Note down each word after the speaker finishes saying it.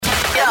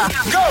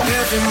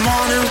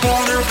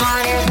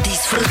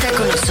Disfruta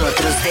con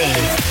nosotros de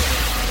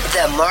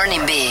The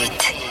Morning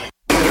Beat.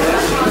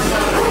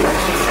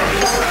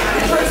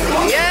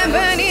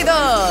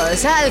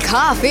 Bienvenidos al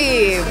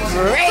Coffee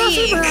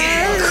Break.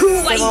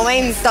 Este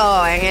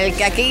momento en el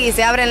que aquí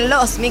se abren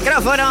los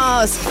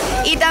micrófonos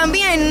y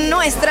también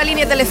nuestra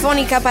línea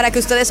telefónica para que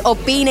ustedes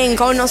opinen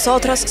con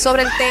nosotros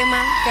sobre el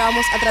tema que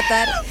vamos a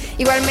tratar.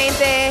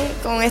 Igualmente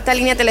con esta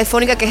línea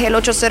telefónica que es el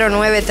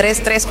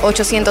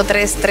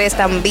 809-338-1033.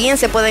 También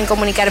se pueden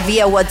comunicar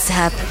vía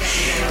WhatsApp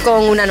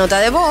con una nota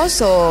de voz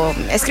o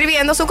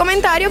escribiendo su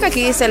comentario que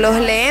aquí se los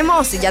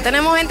leemos. Ya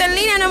tenemos gente en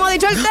línea, no hemos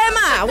dicho el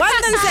tema.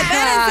 Aguántense,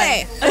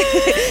 espérense.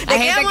 Hay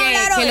gente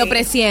que lo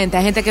presiente,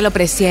 hay gente que lo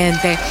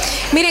presiente.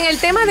 Miren, el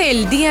tema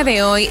del día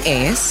de hoy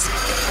es: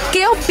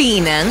 ¿qué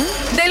opinan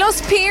de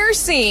los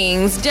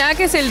piercings? Ya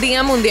que es el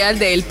Día Mundial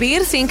del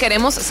Piercing,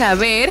 queremos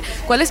saber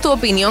cuál es tu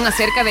opinión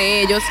acerca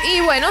de ellos.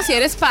 Y bueno, si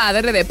eres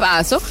padre, de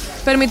paso,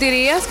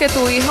 ¿permitirías que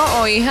tu hijo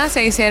o hija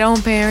se hiciera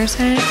un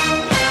piercing?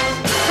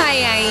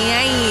 Ay, ay,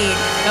 ay.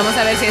 Vamos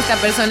a ver si esta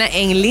persona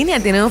en línea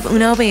tiene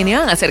una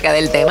opinión acerca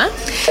del tema.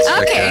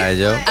 Ok.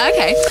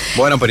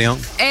 Buena opinión.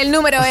 El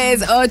número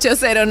es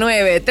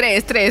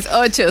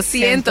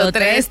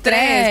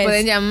 809-338-1033.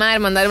 Pueden llamar,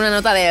 mandar una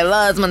nota de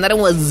voz, mandar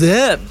un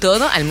WhatsApp,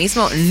 todo al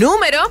mismo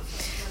número.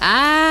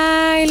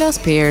 Ay, los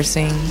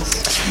piercings.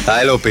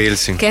 Ay, los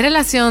piercings. Qué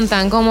relación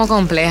tan como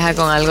compleja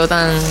con algo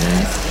tan...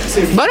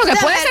 Bueno, que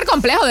puede ser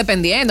complejo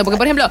dependiendo, porque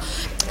por ejemplo,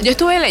 yo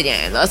estuve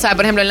leyendo, o sea,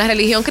 por ejemplo, en la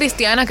religión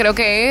cristiana creo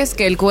que es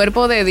que el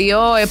cuerpo de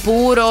Dios es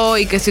puro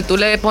y que si tú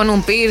le pones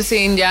un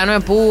piercing ya no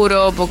es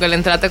puro porque le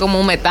entraste como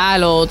un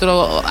metal o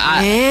otro...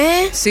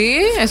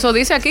 Sí, eso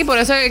dice aquí, por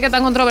eso es que es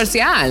tan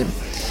controversial.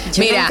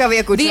 Yo nunca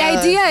había escuchado. The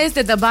idea is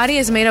that the body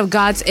is made of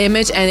God's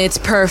image and it's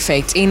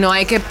perfect y no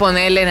hay que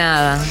ponerle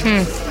nada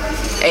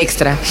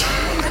extra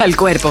al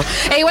cuerpo.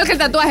 Es igual que el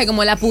tatuaje,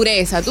 como la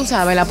pureza, tú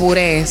sabes, la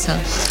pureza.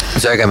 O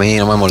sea que a mí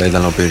no me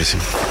molestan los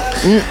piercings.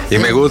 Y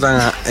me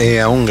gustan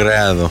a un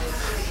grado.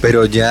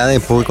 Pero ya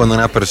después cuando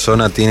una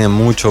persona tiene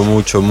mucho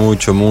piercing,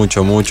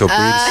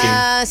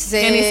 sí.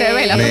 Que ni se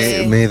ve la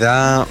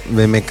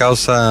me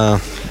causa...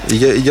 Y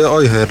yo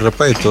oye,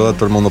 respeto a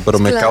todo el mundo, pero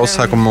me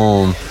causa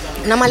como...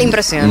 Una mala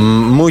impresión.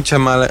 Mucha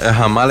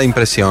mala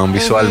impresión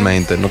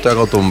visualmente. No estoy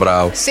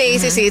acostumbrado. Sí,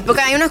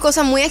 porque hay unas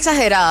cosas muy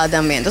exageradas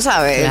también, tú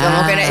sabes.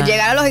 Como que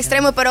llegar a los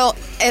extremos, pero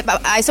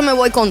a eso me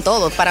voy con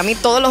todo. Para mí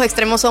todos los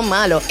extremos son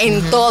malos,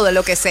 en todo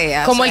lo que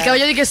sea. Como el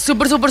cabello de que es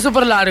súper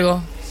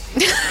largo.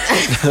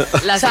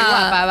 La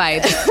guapa,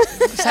 vaya. O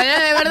sea,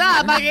 de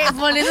verdad, para que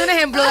poniendo un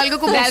ejemplo de algo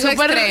como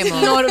súper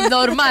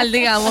normal,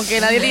 digamos,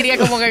 que nadie diría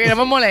como que no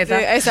me molesta.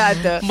 Sí,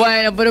 exacto.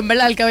 Bueno, pero en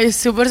verdad el cabello es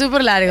súper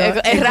largo.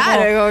 Es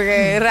raro, como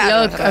que es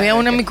raro. Había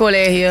uno en mi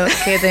colegio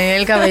que tenía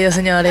el cabello,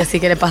 señores, y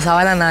que le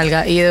pasaba la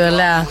nalga. Y de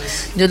verdad,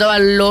 yo estaba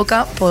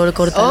loca por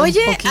cortar un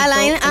poquito.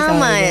 Alain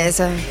ama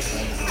eso.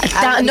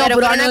 No,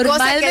 pero una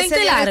cosa que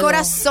se dio el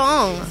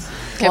corazón.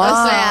 Wow.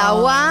 O sea,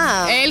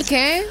 wow. ¿El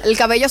qué? El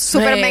cabello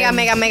súper mega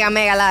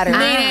largo.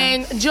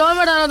 Miren, yo en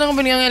verdad no tengo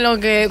opinión en lo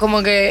que,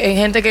 como que en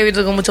gente que he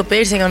visto con mucho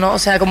piercing o no. O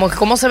sea, como que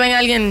cómo se ven a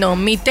alguien, no.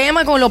 Mi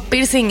tema con los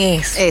piercing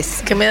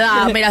es que me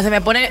da, mira, se me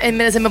pone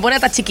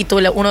hasta chiquito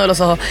uno de los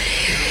ojos.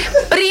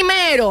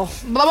 Primero,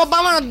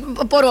 vámonos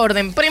por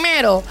orden.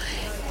 Primero,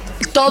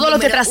 todo lo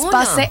que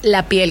traspase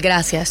la piel,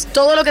 gracias.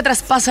 Todo lo que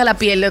traspasa la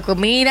piel, loco.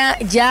 Mira,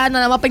 ya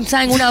nada más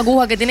pensar en una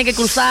aguja que tiene que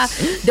cruzar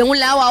de un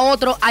lado a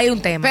otro, hay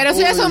un tema. Pero eso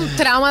ya es un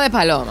trauma de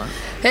paloma.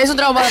 Es un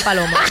trauma de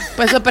paloma.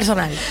 Pues eso es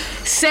personal.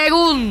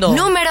 Segundo.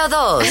 Número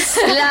 2.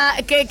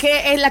 Que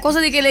es la cosa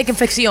de que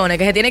infecciones,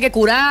 que se tiene que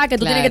curar, que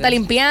tú tienes que estar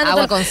limpiando.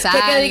 Agua con sal.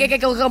 Que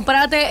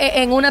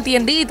comprate en una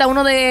tiendita,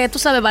 uno de, tú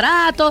sabes,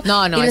 barato.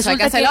 No, eso hay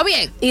que hacerlo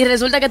bien. Y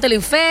resulta que te lo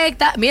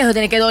infecta. Mira, eso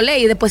tiene que doler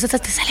y después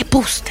te sale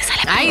pus,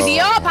 Ay,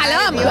 Dios,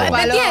 paloma. ¿Me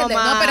entiendes?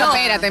 No, pero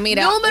espérate,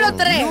 mira. Número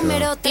 3.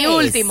 Y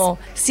último,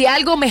 si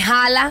algo me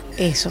jala,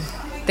 eso.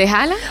 ¿Te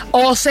jala?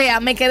 O sea,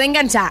 me quedé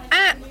enganchada.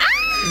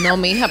 No,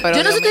 mija, pero...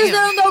 Yo no sé si ustedes se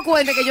han dado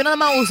cuenta que yo nada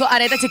más uso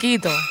aretes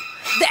chiquitos.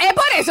 Es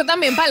por eso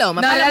también,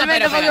 paloma. No,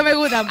 realmente porque me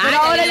gustan,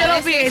 pero ahora yo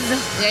lo pienso.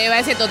 Ya iba a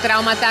decir tu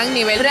trauma tan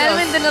nivel.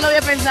 Realmente no lo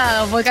había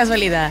pensado, fue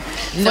casualidad.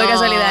 Fue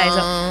casualidad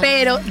eso.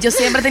 Pero yo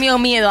siempre he tenido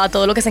miedo a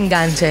todo lo que se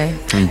enganche.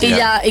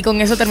 Y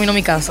con eso termino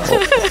mi caso.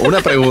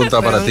 Una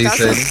pregunta para ti,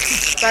 Zeny.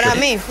 Para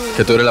mí.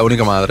 Que tú eres la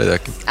única madre de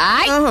aquí.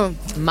 Ay,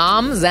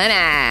 Mom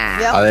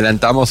Zena.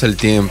 Adelantamos el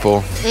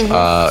tiempo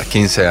a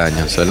 15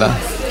 años, ¿verdad?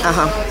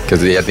 Ajá. Que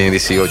tú ya tienes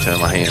 18, me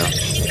imagino.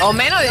 O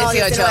menos de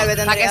 18.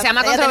 Para que sea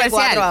más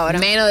controversial.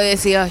 Menos de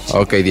 18.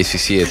 Ok,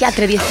 17. Ya,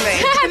 17.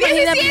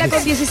 Mira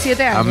con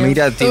 17 años.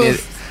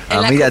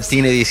 Amira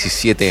tiene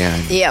 17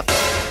 años. Yep.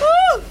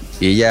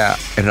 Y ella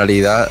en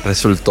realidad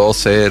resultó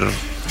ser,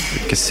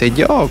 qué sé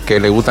yo, que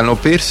le gustan los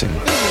piercings.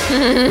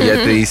 Y ella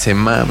te dice,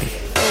 mami,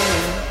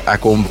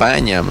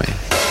 acompáñame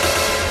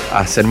a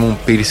hacerme un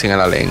piercing a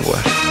la lengua.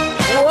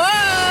 ¡Wow!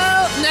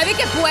 No es de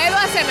que puedo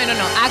hacerme,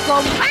 no.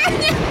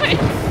 Acompáñame.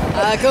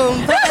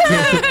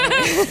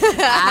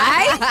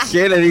 Ay.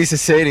 ¿Qué le dice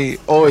Zeny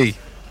hoy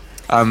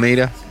a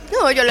Mira?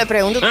 No, yo le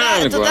pregunto,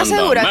 ¿tú estás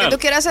segura que tú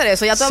quieres hacer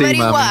eso? ¿Ya tú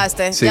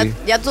averiguaste? Sí.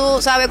 ¿Ya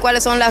tú sabes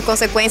cuáles son las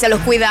consecuencias,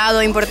 los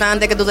cuidados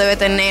importantes que tú debes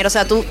tener? O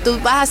sea, ¿tú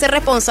vas a ser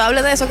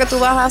responsable de eso que tú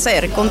vas a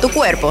hacer con tu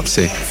cuerpo?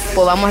 Sí.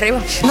 Pues vamos arriba.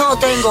 No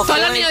tengo. Todos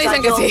los niños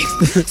dicen que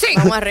sí. Sí,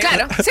 Vamos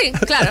arriba.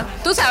 claro.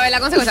 Tú sabes la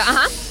consecuencia.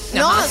 Ajá.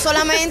 No,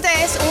 solamente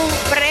es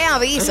un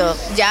preaviso.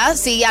 Ya,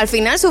 si al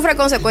final sufre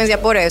consecuencias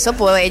por eso,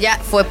 pues ella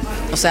fue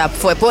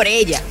por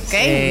ella, ¿ok?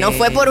 Sí. No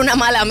fue por una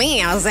mala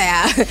mía, o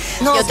sea,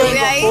 No yo estuve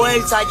tengo ahí.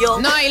 fuerza, yo.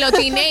 No, y los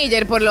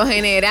teenagers, por lo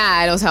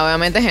general, o sea,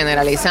 obviamente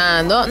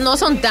generalizando, no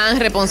son tan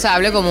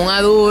responsables como un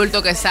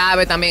adulto que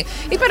sabe también.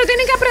 Pero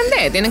tienen que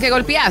aprender, tienen que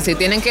golpearse,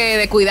 tienen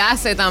que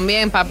cuidarse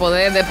también para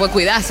poder después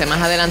cuidarse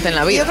más adelante en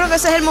la vida. Yo creo que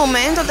ese es el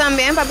momento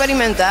también para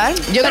experimentar.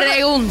 Yo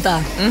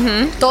pregunta.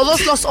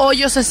 ¿Todos los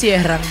hoyos se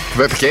cierran?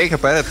 ¿Qué?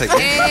 Espérate.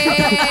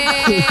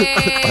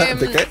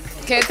 Espérate, ¿qué?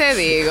 ¿Qué te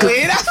digo?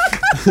 Mira.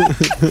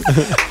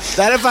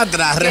 Dale para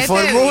atrás, ¿Qué te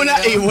reformula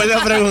digo? y vuelve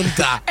a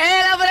preguntar.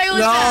 La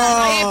pregunta.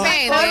 No.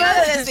 Depende. Forma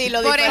de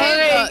decirlo Por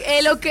diferente. ejemplo,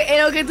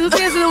 En lo que tú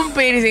tienes de un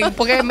piercing,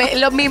 porque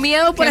mi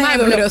miedo, por Qué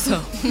ejemplo.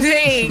 madroso.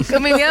 Sí,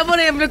 con mi miedo, por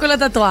ejemplo, con los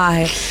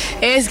tatuajes,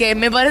 es que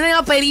me parecen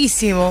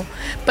aperísimos,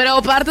 pero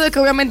aparte de que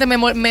obviamente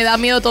me da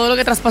miedo todo lo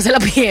que traspase la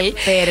piel.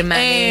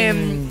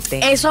 Permanente.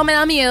 Eso me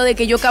da miedo de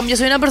que yo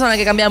soy una persona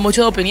que cambia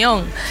mucho de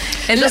opinión.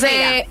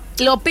 Entonces,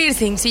 los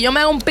piercings, si yo me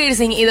hago un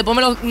piercing y después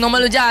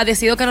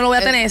decido que no lo voy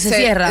a tener, se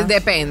cierra.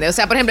 Depende. O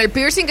sea, por ejemplo, el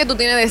piercing que tú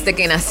tienes desde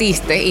que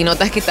naciste y no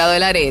te has quitado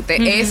el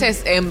arete, ese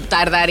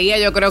tardaría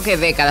yo creo que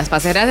décadas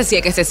para cerrarse si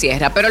es que se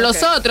cierra. Pero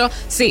los otros,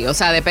 sí, o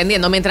sea,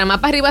 dependiendo. Mientras más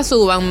para arriba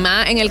suban,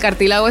 más en el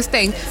cartílago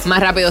estén, más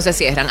rápido se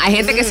cierran. Hay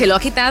gente que se lo ha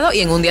quitado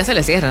y en un día se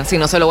le cierra, si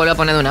no se lo vuelve a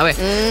poner de una vez.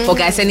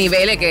 Porque a ese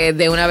nivel es que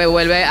de una vez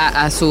vuelve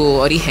a su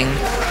origen,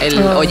 el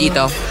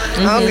hoyito.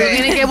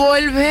 Tienes que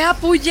volver a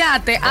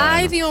pullarte.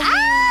 Ay, Dios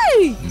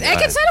mío. Es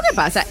que ¿sabes lo que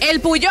pasa? El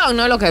pullón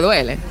no es lo que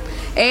duele.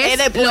 Es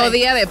los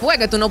días después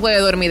que tú no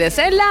puedes dormir de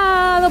ese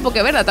lado,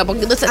 porque verdad, está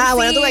poquito sensible.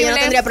 Bueno, tú ves, yo no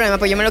tendría problema,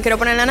 pues yo me lo quiero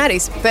poner en la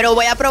nariz. Pero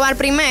voy a probar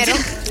primero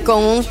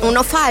con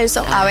uno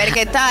falso, a ver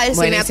qué tal, si me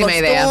Buenísima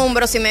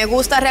acostumbro, si me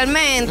gusta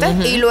realmente.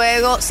 Y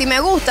luego, si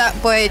me gusta,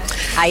 pues,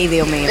 ay,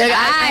 Dios mío.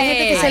 Hay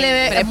gente que se le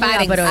ve.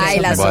 preparen. Pero Ay,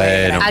 la Bueno,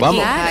 suegra.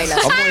 vamos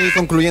a ir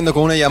concluyendo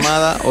con una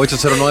llamada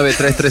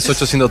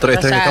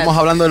 809-338-1033. Estamos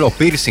hablando de los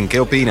piercing. ¿Qué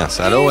opinas?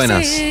 Aló,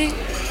 buenas.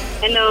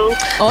 Hello.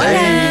 Hola.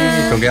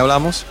 Hey, ¿con qué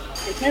hablamos?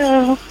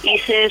 Hello.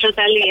 Dice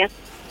Rosalía.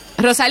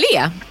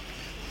 ¿Rosalía?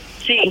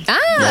 Sí.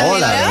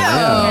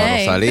 Hola,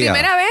 Hey. Rosalía.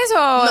 ¿Primera vez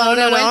o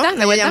de vuelta?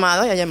 No,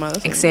 ya he llamado.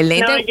 Sí.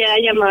 Excelente. No, ya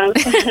he llamado.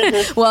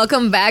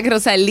 Welcome back,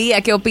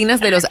 Rosalía. ¿Qué opinas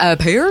de los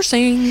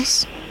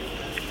piercings?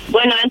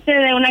 Bueno, antes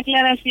de una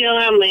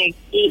aclaración a Meg,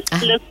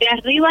 los de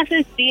arriba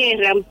se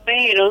cierran,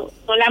 pero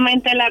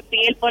solamente la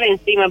piel por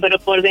encima, pero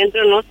por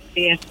dentro no se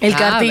cierra. El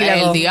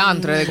cartílago. El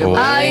diantre. De que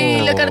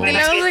Ay, los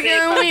cartílagos se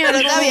quedan muy Pero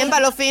está bien,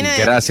 para los fines.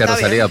 Gracias, está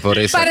Rosalía, bien. por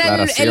esa para el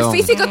aclaración.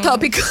 físico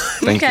tópico.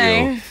 Thank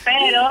you.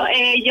 Pero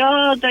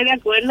yo estoy de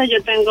acuerdo,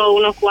 yo tengo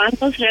unos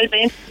cuantos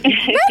realmente.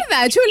 ¿Verdad?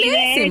 Y de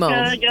Chulísimo.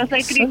 hecho, yo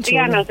soy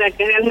cristiana, o sea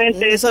que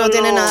realmente Eso no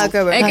tiene nada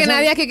que ver. Es que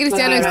nadie aquí es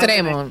cristiano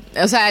extremo.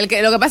 O sea, lo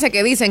que pasa es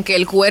que dicen que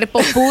el cuerpo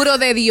puro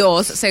de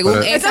Dios, según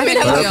Pero, esa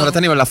pero, religión.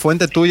 este nivel, ¿la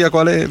fuente tuya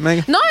cuál es,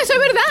 Meg? No, eso es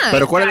verdad.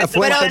 ¿Pero cuál es la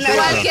fuente Pero tuya?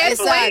 cualquier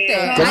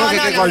fuente. ¿Cómo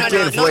que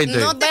cualquier fuente?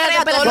 No te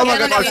creas todo lo ¿Cómo que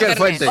que no cualquier tiene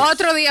fuente?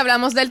 Otro día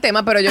hablamos del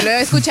tema, pero yo lo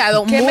he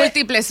escuchado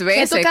múltiples ¿Qué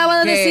veces. tú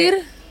acabas de decir?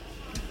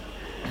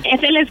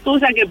 esa es la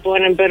excusa que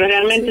ponen, pero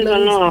realmente eso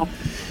no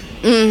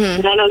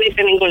lo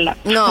dice en ningún lado.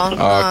 No,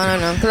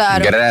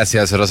 claro.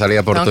 Gracias,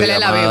 Rosalía, por Tengo tu que leer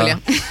la llamada. Biblia.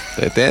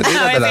 A ver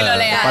si lo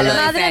leo.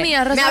 Madre mía,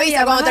 Me Rosalía,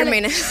 avisa cuando bájale.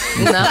 termine.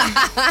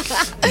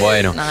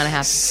 Bueno, No, no,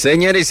 no.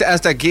 señores,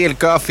 hasta aquí el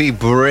coffee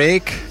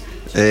break.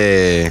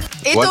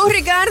 ¿Y tú,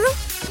 Ricardo?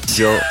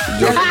 Yo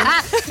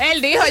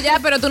Él dijo ya,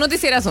 pero tú no te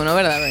hicieras uno,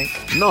 ¿verdad?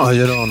 no,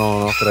 yo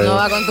no creo. No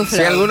va con tu si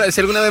flow.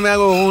 alguna vez me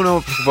hago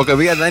uno, porque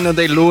vi a Dino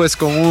Day Lewis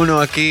con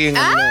uno aquí en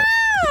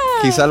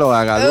quizá lo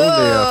haga algún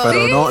día,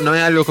 pero no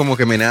es algo como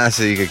que me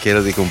nace y que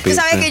quiero Tú cumplir.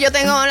 sabes que yo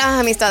tengo las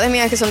amistades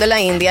mías que son de la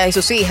India y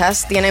sus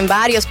hijas tienen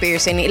varios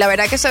piercing y la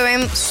verdad que se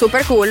ven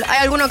súper cool. Hay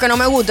algunos que no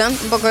me gustan,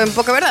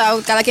 porque verdad,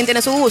 cada quien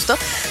tiene su gusto,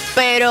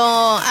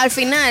 pero al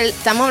final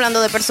estamos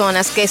hablando de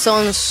personas que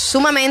son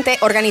sumamente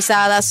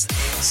organizadas,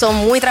 son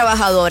muy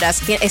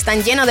trabajadoras,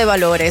 están llenas de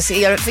valores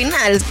y al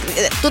final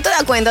tú te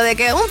das cuenta de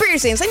que un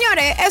piercing,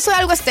 señores, eso es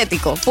algo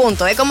estético,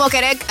 punto. Es como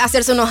querer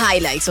hacerse unos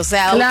highlights, o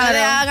sea, Claro.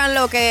 ustedes hagan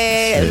lo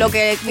que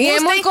Y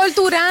es muy gusten.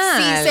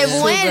 cultural. Si se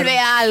vuelve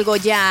algo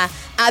ya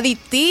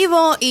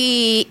adictivo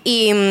y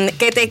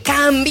que te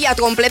cambia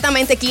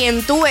completamente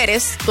quién tú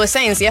eres, tu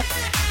esencia,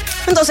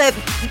 Entonces,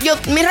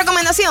 mi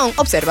recomendación,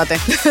 obsérvate.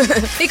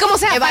 Y como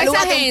sea, para esa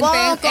Evalúate un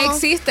gente poco.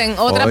 existen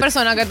otras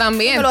personas que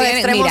también Los tienen.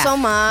 extremos Mira,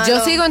 son malos.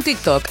 yo sigo en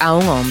TikTok a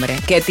un hombre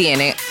que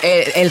tiene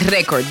el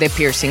récord de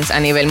piercings a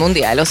nivel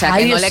mundial. O sea,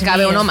 Ay, que no Dios le cabe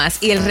mío. uno más.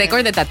 Y el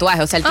récord de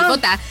tatuaje. O sea, el tipo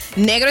está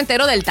negro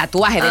entero del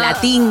tatuaje, de la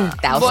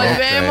tinta. O sea,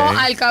 Volvemos Ok.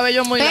 al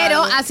cabello muy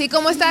pero largo. así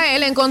como está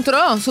él,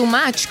 encontró su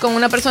match con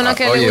una persona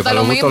que le Oye, gusta para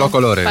lo los mismo. gustos los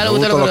colores. Para Los los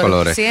gustos gustos los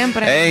colores.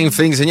 Siempre. En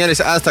fin, señores,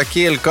 hasta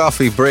aquí el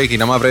coffee break. Y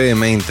nada más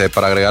brevemente,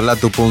 para agregarle a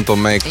tu punto,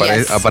 Meg,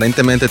 Yes.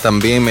 aparentemente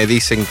también me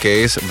dicen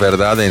que es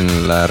verdad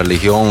en la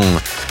religión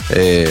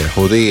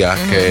judía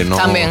que no.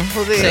 También.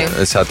 Judía.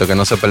 Exacto, que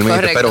no se permite.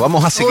 Correcto. Pero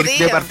vamos a seguir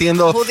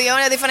debatiendo. Judío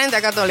es diferente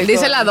a católico.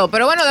 Dice la dos,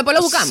 pero bueno, después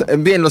lo buscamos.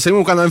 Bien, lo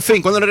seguimos buscando. En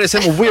fin, cuando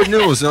regresemos, Weird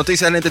News,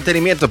 noticias del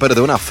entretenimiento, pero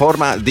de una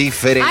forma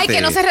diferente. Ay,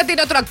 que no se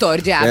retire otro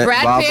actor ya.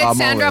 Brad Va- Pitt,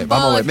 vamos a Sandra ver,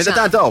 vamos a ver. Bullock. Mientras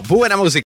tanto, buena música.